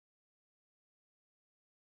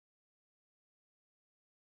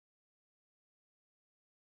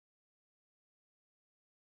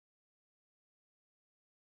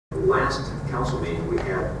last council meeting, we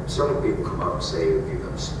had several people come up and say, if you're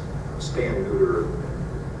going to spay and neuter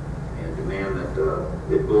and demand that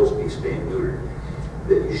pit bulls be spayed and neutered,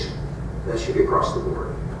 that should be across the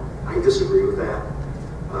board. I disagree with that.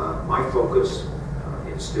 My focus,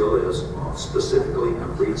 it still is, specifically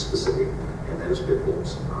on breed specific, and that is pit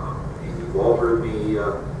bulls. And you've all heard me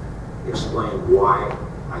explain why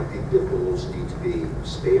I think pit bulls need to be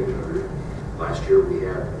spayed and neutered. Last year we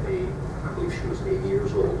had I believe she was 80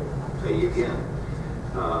 years old. I'll tell you again,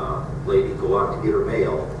 lady go out to get her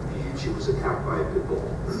mail, and she was attacked by a pit bull.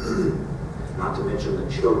 Not to mention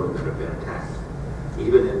the children that have been attacked.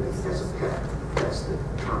 Even as a pet, pets that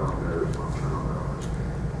turn on nerves, turn on nerves.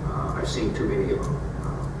 I've seen too many of them.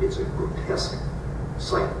 It's a grotesque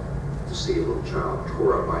sight to see a little child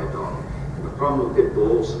tore up by a dog. And the problem with pit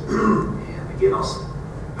bulls, and again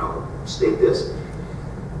I'll state this,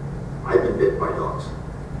 I've been bit by dogs.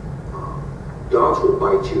 Dogs will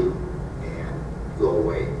bite you and go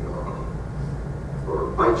away normally, or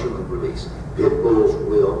bite you and release. Pit bulls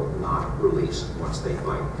will not release once they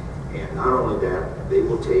bite. And not only that, they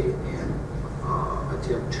will take and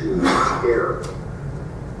attempt to tear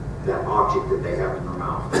that object that they have in their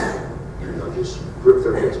mouth, and they'll just rip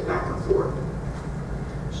their heads back and forth.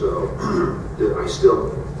 So I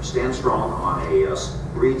still stand strong on a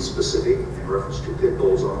breed specific in reference to pit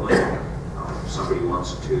bulls only. If somebody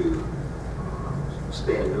wants to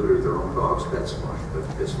spay and neuter their own dogs, that's fine.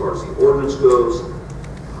 But as far as the ordinance goes,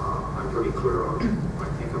 I'm pretty clear on, I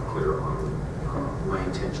think I'm clear on my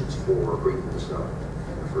intentions for bringing this up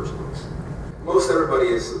in the first place. Most everybody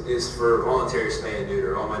is for voluntary spay and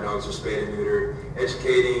neuter. All my dogs are spayed and neutered.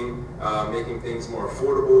 Educating, making things more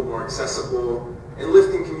affordable, more accessible, and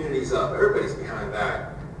lifting communities up. Everybody's behind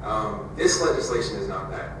that. This legislation is not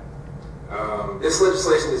that. This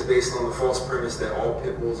legislation is based on the false premise that all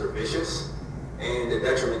pit bulls are vicious and a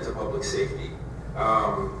detriment to public safety.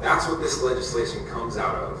 That's what this legislation comes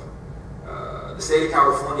out of. The state of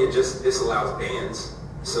California just disallows bans,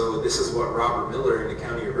 so this is what Robert Miller in the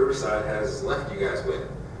county of Riverside has left you guys with.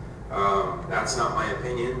 That's not my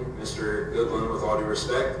opinion. Mr. Goodland, with all due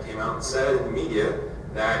respect, came out and said in the media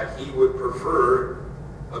that he would prefer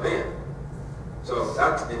a ban. So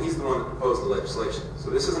and he's the one that proposed the legislation. So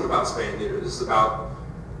this isn't about spay and neuter. This is about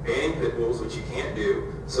banning pit bulls, which you can't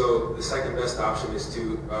do. So the second best option is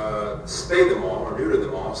to spay them all or neuter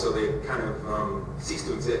them all, so they kind of cease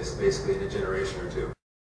to exist, basically, in a generation or two.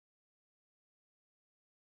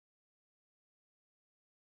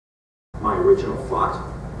 My original thought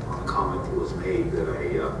on the comment that was made that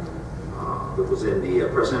that was in the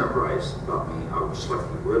press enterprise about me, I would just like to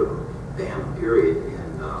get rid of them, ban period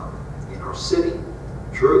in our city.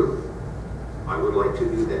 True, I would like to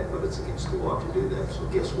do that, but it's against the law to do that. So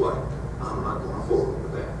guess what? I'm not going forward.